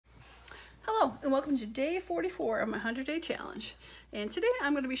and welcome to day 44 of my 100-day challenge. And today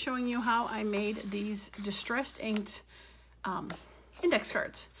I'm going to be showing you how I made these distressed inked index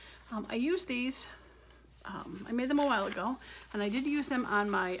cards. I used these, I made them a while ago, and I did use them on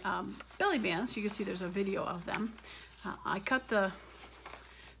my belly bands. You can see there's a video of them. I cut the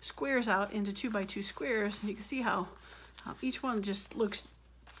squares out into 2x2 squares, and you can see how each one just looks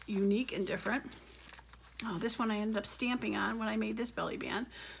unique and different. This one I ended up stamping on when I made this belly band,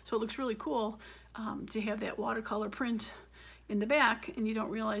 so it looks really cool to have that watercolor print in the back, and you don't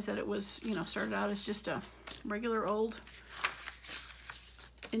realize that it was, you know, started out as just a regular old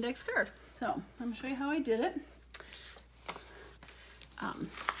index card. So I'm going to show you how I did it.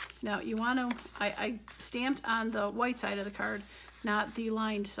 Now you want to, I stamped on the white side of the card, not the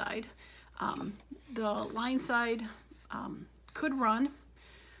lined side. The lined side could run.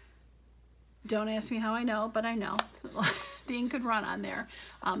 Don't ask me how I know, but I know. The ink could run on there.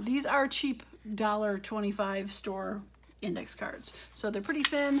 These are cheap $1.25 store index cards. So they're pretty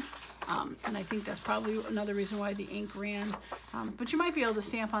thin, and I think that's probably another reason why the ink ran. But you might be able to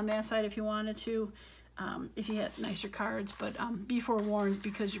stamp on that side if you wanted to, if you had nicer cards. But be forewarned,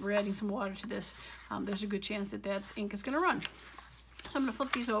 because we're adding some water to this, there's a good chance that that ink is going to run. So I'm going to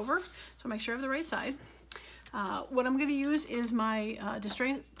flip these over, so make sure I have the right side. What I'm going to use is my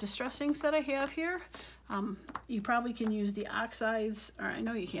distress inks that I have here. You probably can use the oxides, or I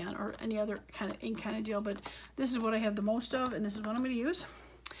know you can, or any other kind of ink kind of deal, but this is what I have the most of, and this is what I'm going to use.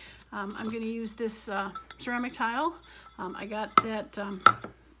 I'm going to use this ceramic tile. I got that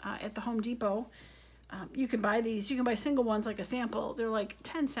at the Home Depot. You can buy these. You can buy single ones like a sample. They're like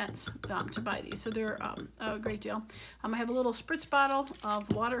 10 cents to buy these, so they're a great deal. I have a little spritz bottle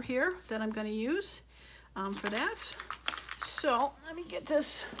of water here that I'm going to use for that. So let me get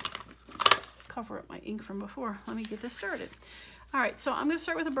this, cover up my ink from before. Let me get this started. All right, so I'm going to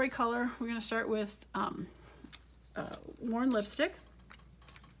start with a bright color. We're going to start with worn lipstick.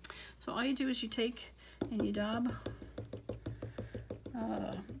 So all you do is you take and you dab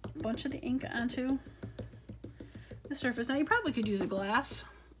a bunch of the ink onto the surface. Now you probably could use a glass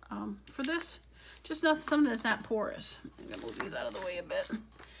for this, just something that's not porous. I'm going to move these out of the way a bit.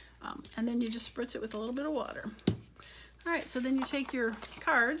 And then you just spritz it with a little bit of water. All right, so then you take your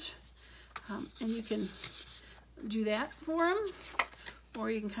cards, and you can do that for them,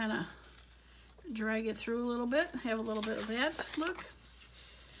 or you can kind of drag it through a little bit, have a little bit of that look.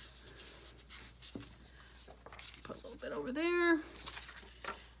 Put a little bit over there,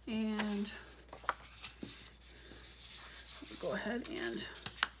 and go ahead and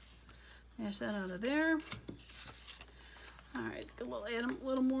mash that out of there. All right, add a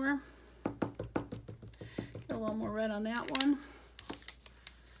little more. Get a little more red on that one.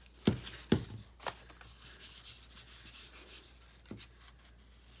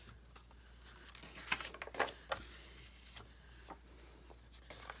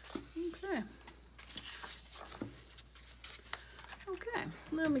 Okay. Okay,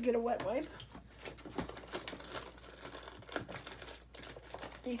 let me get a wet wipe.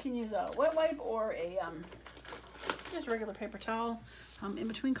 You can use a wet wipe or a just regular paper towel in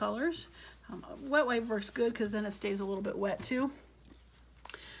between colors. Wet wipe works good because then it stays a little bit wet too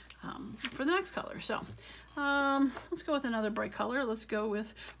for the next color. So let's go with another bright color. Let's go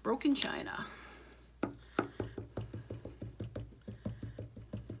with Broken China.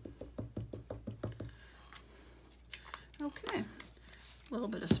 Okay, a little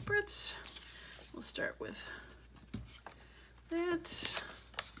bit of spritz. We'll start with that.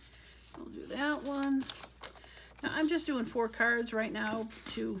 We'll do that one. Now I'm just doing 4 cards right now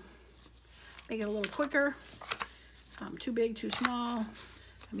to make it a little quicker. Too big, too small.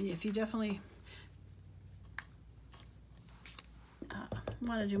 I mean, if you definitely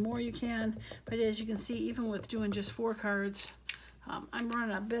want to do more, you can. But as you can see, even with doing just 4 cards, I'm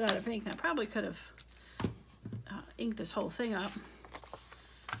running a bit out of ink. Now I probably could have inked this whole thing up,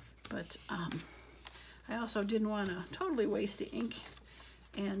 but I also didn't want to totally waste the ink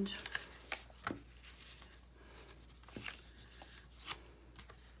and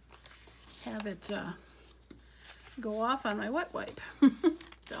have it go off on my wet wipe.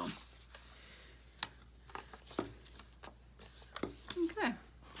 So, okay.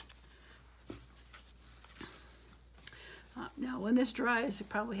 Now when this dries, you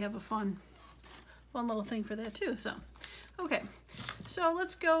probably have a fun little thing for that too. So, okay. So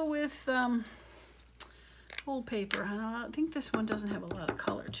let's go with old paper. I think this one doesn't have a lot of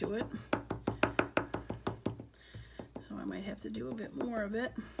color to it, so I might have to do a bit more of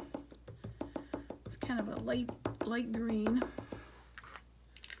it. It's kind of a light green.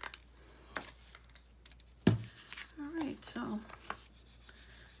 All right, so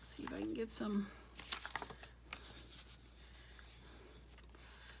let's see if I can get some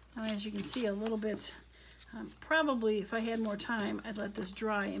As you can see, a little bit, probably if I had more time, I'd let this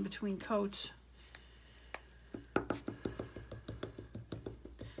dry in between coats.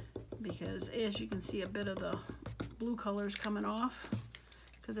 Because as you can see, a bit of the blue color is coming off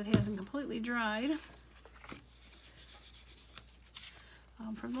because it hasn't completely dried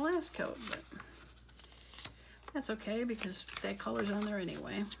from the last coat, but that's okay because that color's on there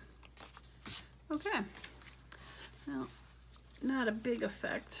anyway. Okay, now not a big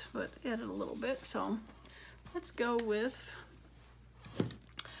effect, but added a little bit, so let's go with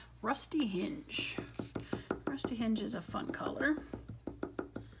Rusty Hinge. Rusty Hinge is a fun color.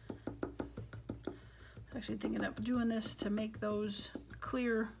 I'm actually thinking of doing this to make those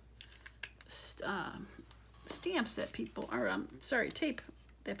clear stamps that people, or tape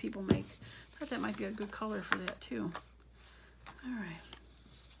that people make. I thought that might be a good color for that too. All right.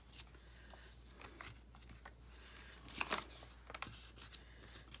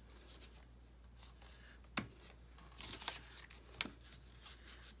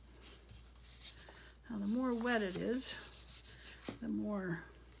 Now the more wet it is, the more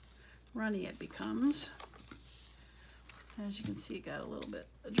runny it becomes. As you can see, it got a little bit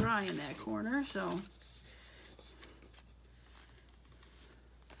dry in that corner, so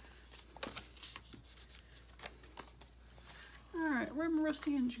all right, where'd my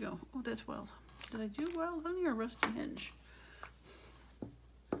Rusty Hinge go? Oh, that's Wild. Did I do Wild Honey or Rusty Hinge?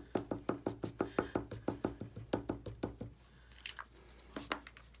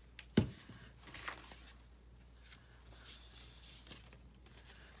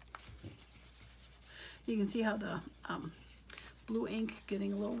 You can see how the blue ink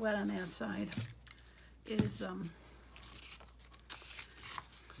getting a little wet on that side is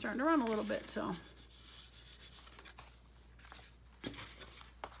starting to run a little bit, so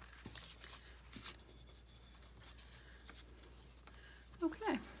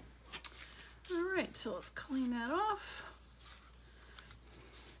okay. All right, so let's clean that off.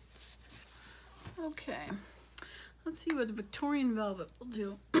 Okay, let's see what the Victorian Velvet will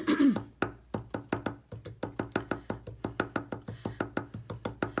do.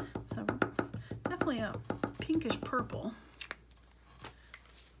 A pinkish purple.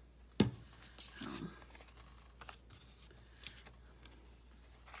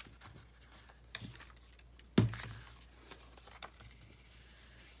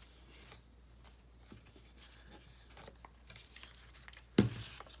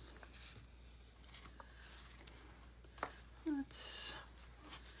 Let's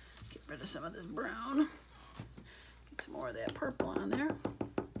get rid of some of this brown. Get some more of that purple on there.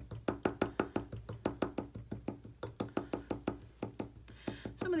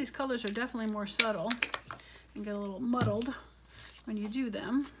 Some of these colors are definitely more subtle and get a little muddled when you do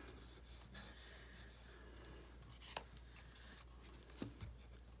them.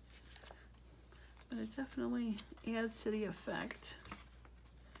 But it definitely adds to the effect.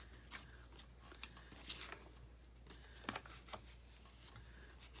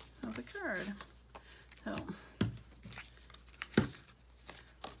 Of the card. So,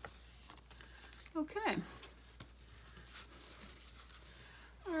 okay.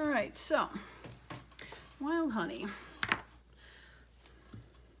 All right, so Wild Honey.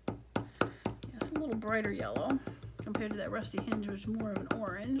 Yes, a little brighter yellow compared to that Rusty Hinge, which is more of an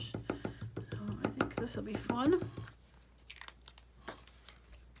orange. So I think this will be fun.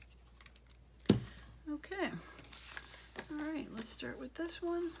 Okay. All right, let's start with this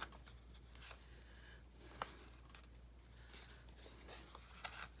one.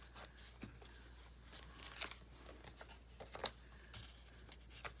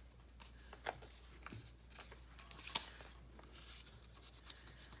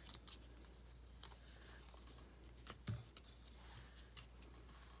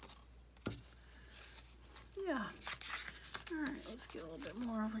 Yeah. All right, let's get a little bit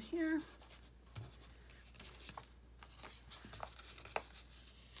more over here.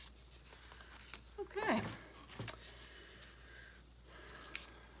 Okay.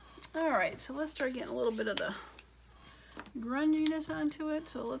 All right, so let's start getting a little bit of the grunginess onto it.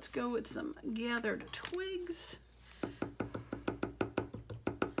 So let's go with some gathered twigs.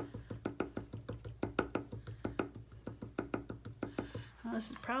 This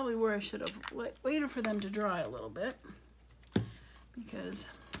is probably where I should have waited for them to dry a little bit, because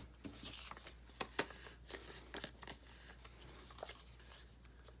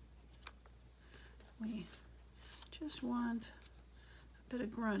we just want a bit of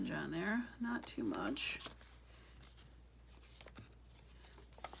grunge on there, not too much.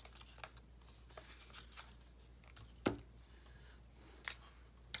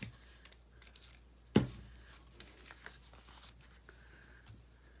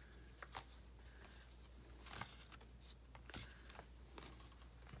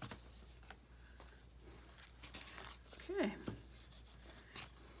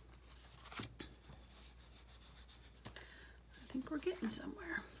 getting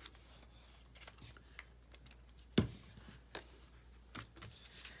somewhere.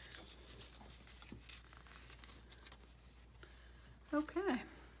 Okay.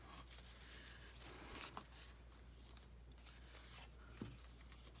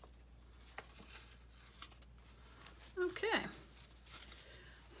 Okay.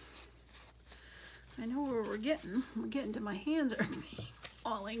 I know where we're getting. We're getting to my hands are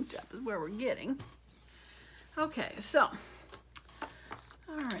all inked up is where we're getting. Okay, so,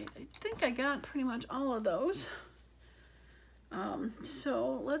 all right, I think I got pretty much all of those.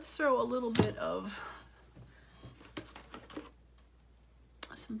 So let's throw a little bit of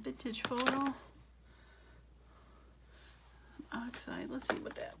some vintage photo, oxide. Let's see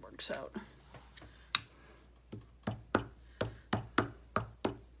what that works out.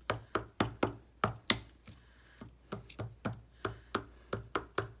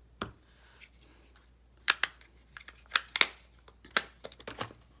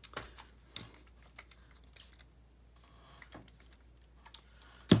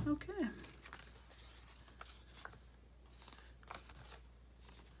 Okay.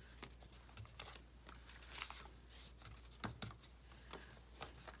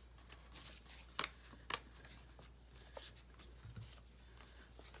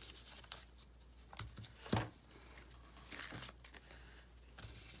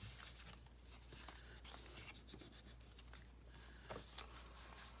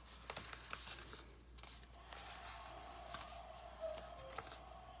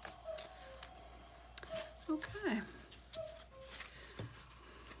 Okay.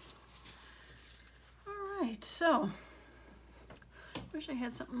 All right, so wish I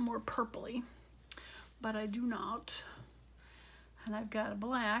had something more purpley, but I do not. And I've got a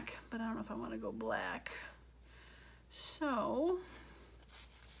black, but I don't know if I want to go black. So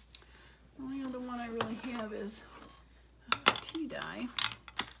the only other one I really have is a tea dye,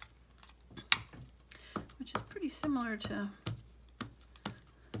 which is pretty similar to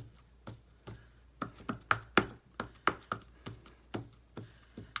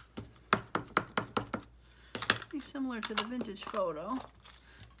the vintage photo,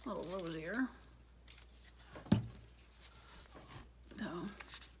 a little rosier. So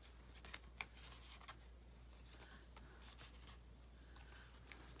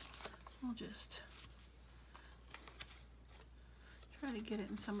I'll just try to get it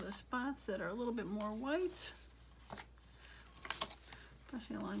in some of the spots that are a little bit more white,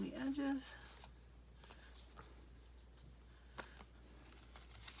 especially along the edges.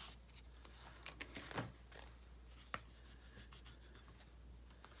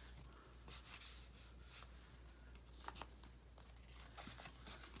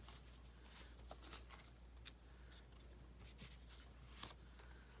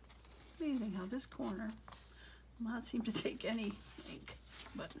 Amazing how this corner will not seem to take any ink,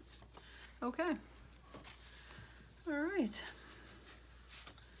 but okay. All right.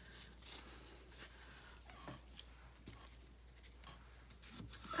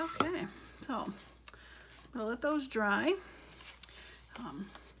 Okay, so I'm gonna let those dry. Like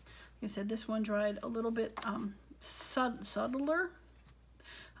I said, this one dried a little bit subtler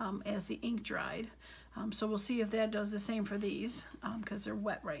as the ink dried. So we'll see if that does the same for these because they're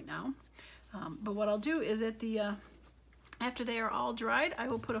wet right now. But what I'll do is after they are all dried, I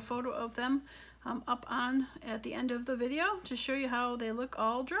will put a photo of them up on at the end of the video to show you how they look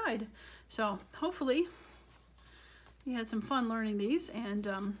all dried. So hopefully you had some fun learning these,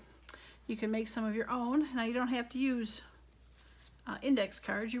 and you can make some of your own. Now you don't have to use index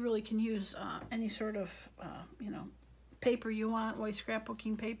cards. You really can use any sort of paper you want, white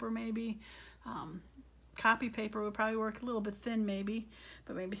scrapbooking paper maybe. Copy paper would probably work, a little bit thin maybe,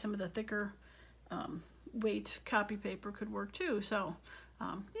 but maybe some of the thicker weight copy paper could work too. So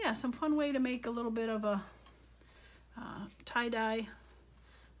yeah, some fun way to make a little bit of a tie-dye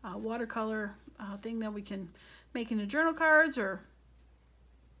watercolor thing that we can make into journal cards or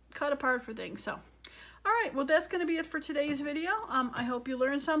cut apart for things. So all right, well, that's going to be it for today's video. I hope you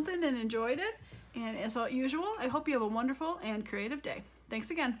learned something and enjoyed it, and as usual, I hope you have a wonderful and creative day. Thanks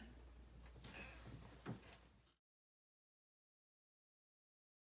again.